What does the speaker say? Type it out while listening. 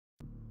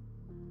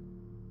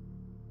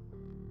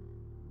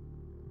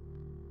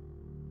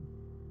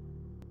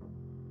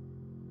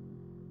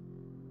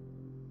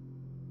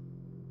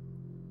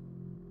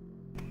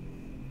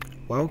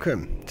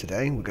Welcome.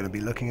 Today we're going to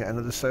be looking at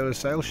another solar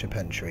sail ship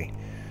entry.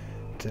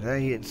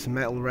 Today it's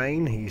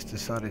Metalrain. He's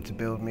decided to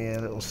build me a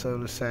little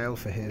solar sail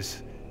for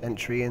his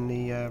entry in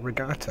the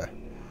Regatta.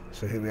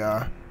 So here we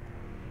are,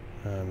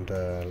 and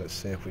let's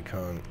see if we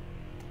can't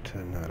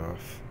turn that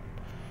off.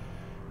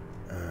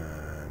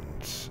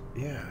 And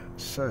yeah,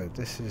 so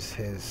this is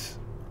his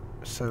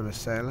solar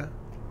sailor,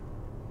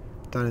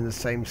 done in the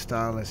same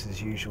style as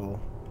his usual,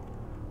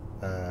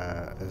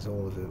 as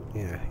all of the,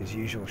 his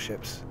usual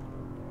ships.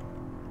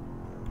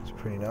 It's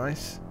pretty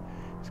nice.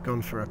 He's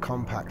gone for a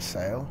compact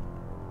sail.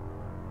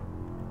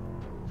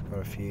 He's got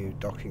a few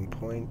docking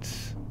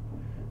points,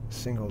 a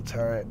single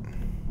turret,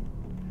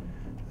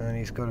 and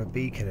he's got a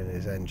beacon in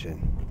his engine,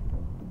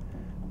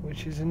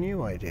 which is a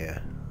new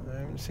idea. I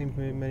haven't seen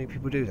many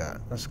people do that.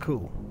 That's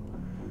cool.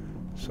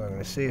 So I'm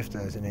going to see if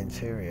there's an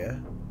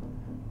interior,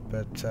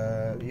 but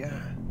yeah,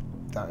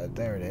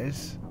 there it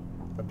is.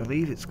 I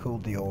believe it's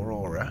called the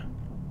Aurora.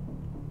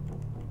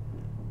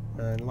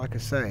 And like I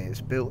say,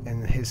 it's built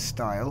in his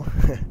style.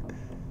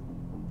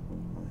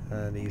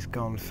 And he's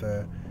gone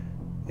for,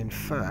 in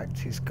fact,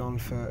 he's gone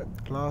for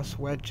glass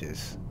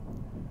wedges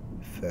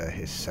for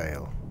his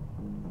sail.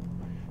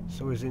 It's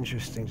always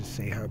interesting to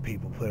see how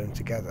people put them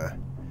together.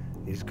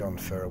 He's gone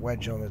for a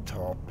wedge on the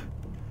top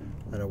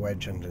and a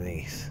wedge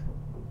underneath,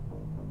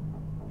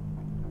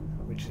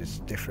 which is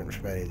different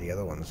from any of the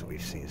other ones that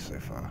we've seen so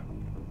far.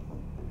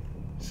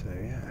 So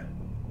yeah,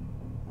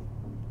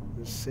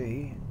 let's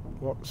see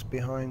what's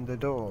behind the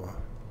door.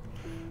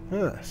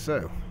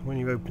 So when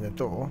you open the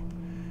door,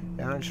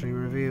 it actually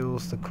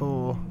reveals the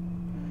core.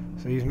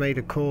 So he's made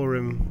a core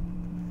room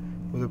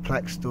with a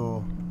plex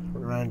door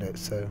around it.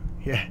 So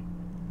yeah,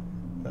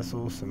 that's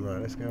awesome.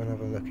 Right, let's go and have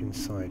a look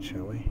inside,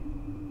 shall we?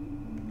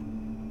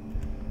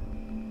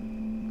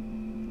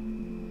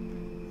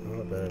 Oh,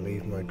 I better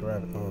leave my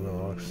grab. Oh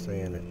no, I'll stay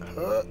in it.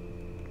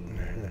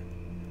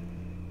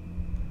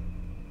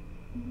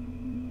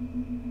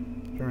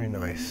 Very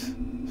nice.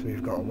 So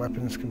we've got a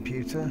weapons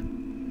computer,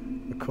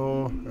 a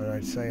core, and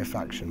I'd say a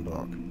faction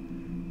block.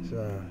 So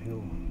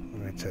I'm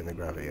going to turn the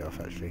gravity off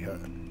actually. Oh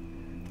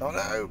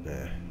no!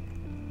 Yeah.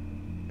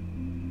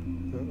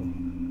 Oh.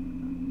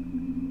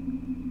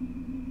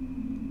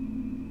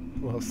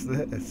 What's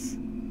this?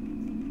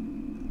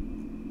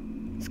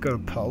 It's got a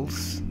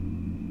pulse.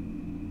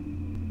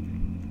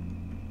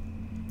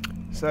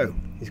 So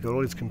he's got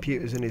all his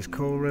computers in his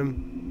core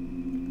room.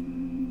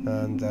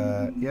 And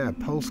yeah,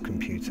 pulse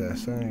computer,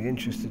 so I'm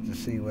interested to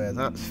see where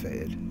that's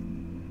fitted.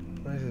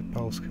 Where's the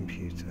pulse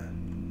computer?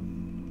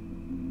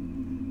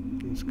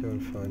 Let's go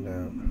and find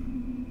out.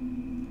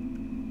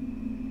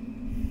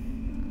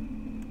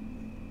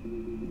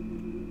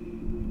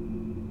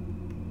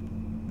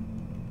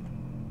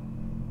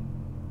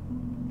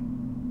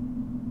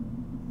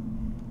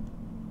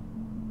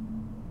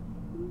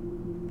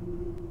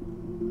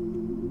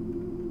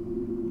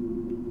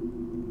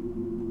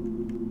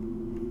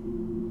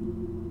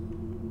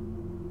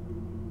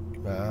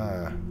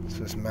 Ah,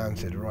 so it's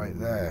mounted right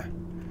there.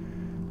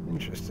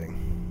 Interesting.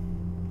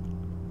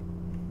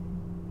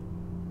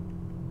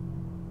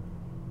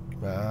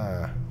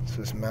 Ah,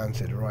 so it's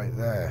mounted right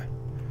there.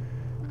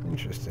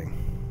 Interesting.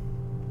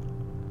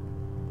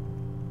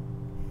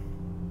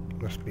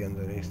 Must be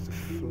underneath the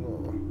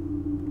floor.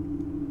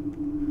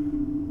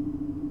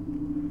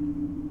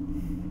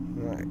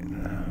 Right,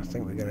 I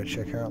think we're going to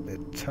check out the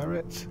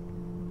turret.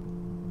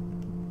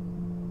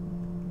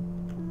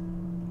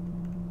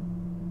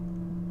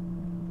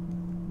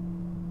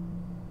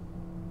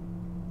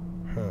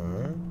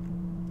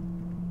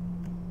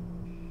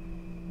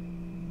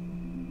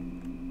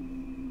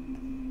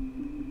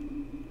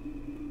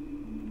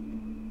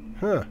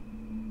 Huh.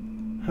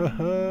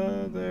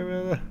 Haha,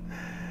 there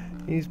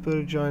he's put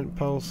a giant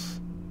pulse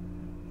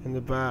in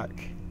the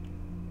back.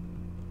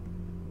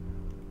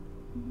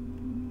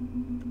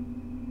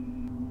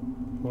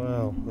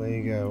 Well, there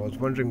you go. I was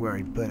wondering where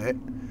he put it.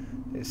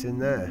 It's in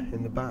there,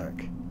 in the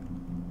back.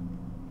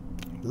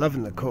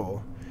 Loving the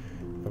core.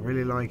 I'm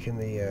really liking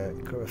the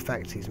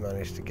effect he's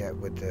managed to get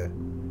with the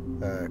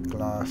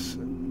glass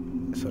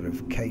sort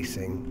of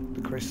casing,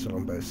 the crystal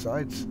on both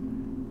sides.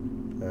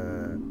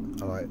 I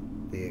like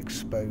the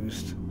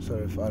exposed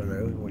sort of, I don't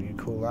know what you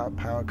call that,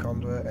 power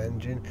conduit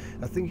engine.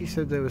 I think he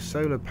said there were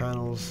solar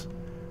panels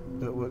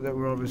that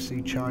were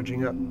obviously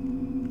charging up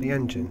the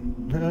engine.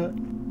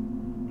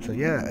 So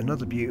yeah,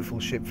 another beautiful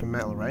ship from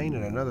Metalrain,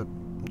 and another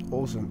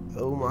awesome,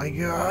 oh my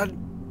god,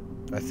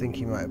 I think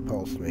he might have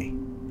pulsed me.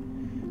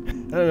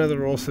 And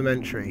another awesome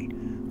entry.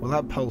 Well,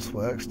 that pulse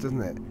works,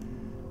 doesn't it?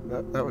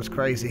 That was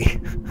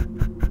crazy.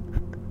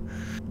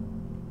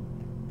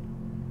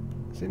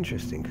 It's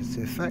interesting because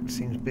the effect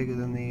seems bigger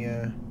than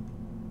the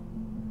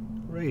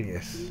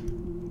radius.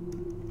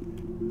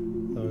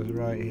 I was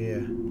right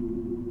here.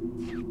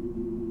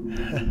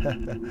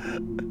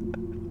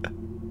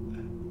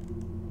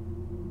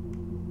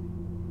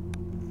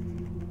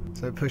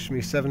 So it pushed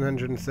me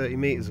 730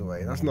 meters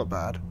away. That's not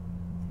bad.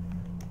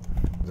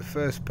 The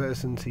first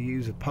person to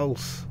use a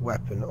pulse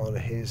weapon on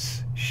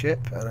his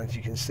ship, and as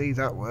you can see,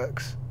 that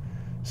works.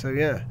 So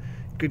yeah,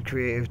 good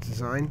creative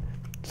design.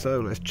 So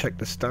let's check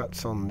the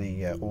stats on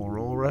the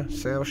Aurora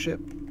sail ship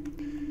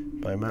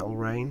by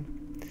Metalrain.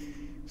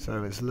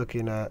 So it's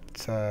looking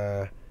at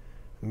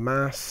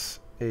mass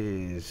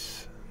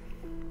is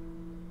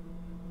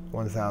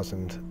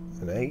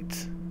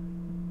 1008,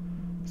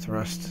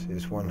 thrust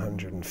is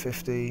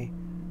 150,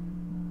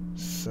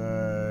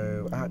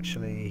 so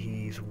actually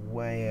he's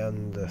way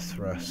under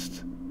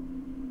thrust,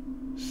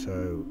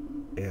 so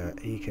yeah,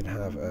 he can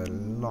have a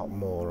lot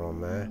more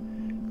on there.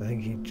 I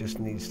think he just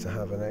needs to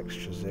have an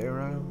extra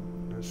 0.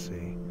 Let's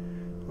see,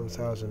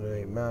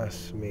 1008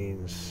 mass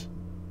means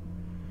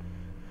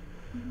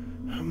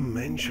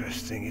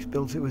interesting. He's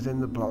built it within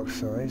the block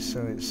size,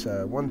 so it's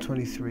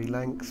 123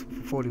 length,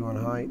 41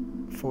 height,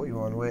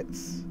 41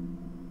 width,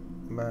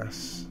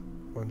 mass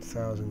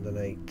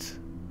 1008,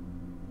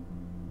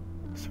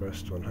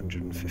 thrust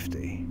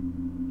 150.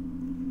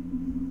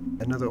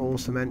 Another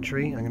awesome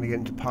entry. I'm going to get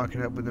him to park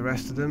it up with the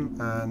rest of them,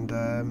 and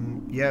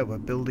yeah, we're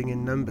building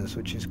in numbers,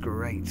 which is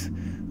great.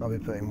 I'll be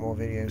putting more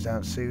videos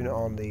out soon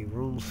on the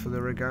rules for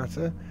the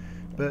Regatta,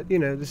 but you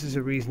know, this is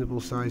a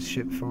reasonable sized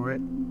ship for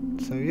it.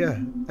 So yeah,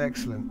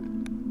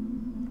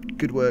 excellent.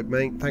 Good work,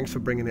 mate. Thanks for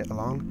bringing it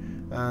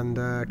along, and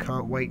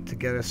can't wait to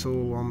get us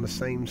all on the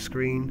same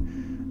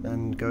screen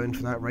and going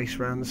for that race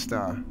around the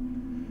star.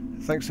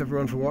 Thanks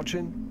everyone for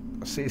watching.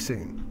 I'll see you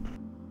soon.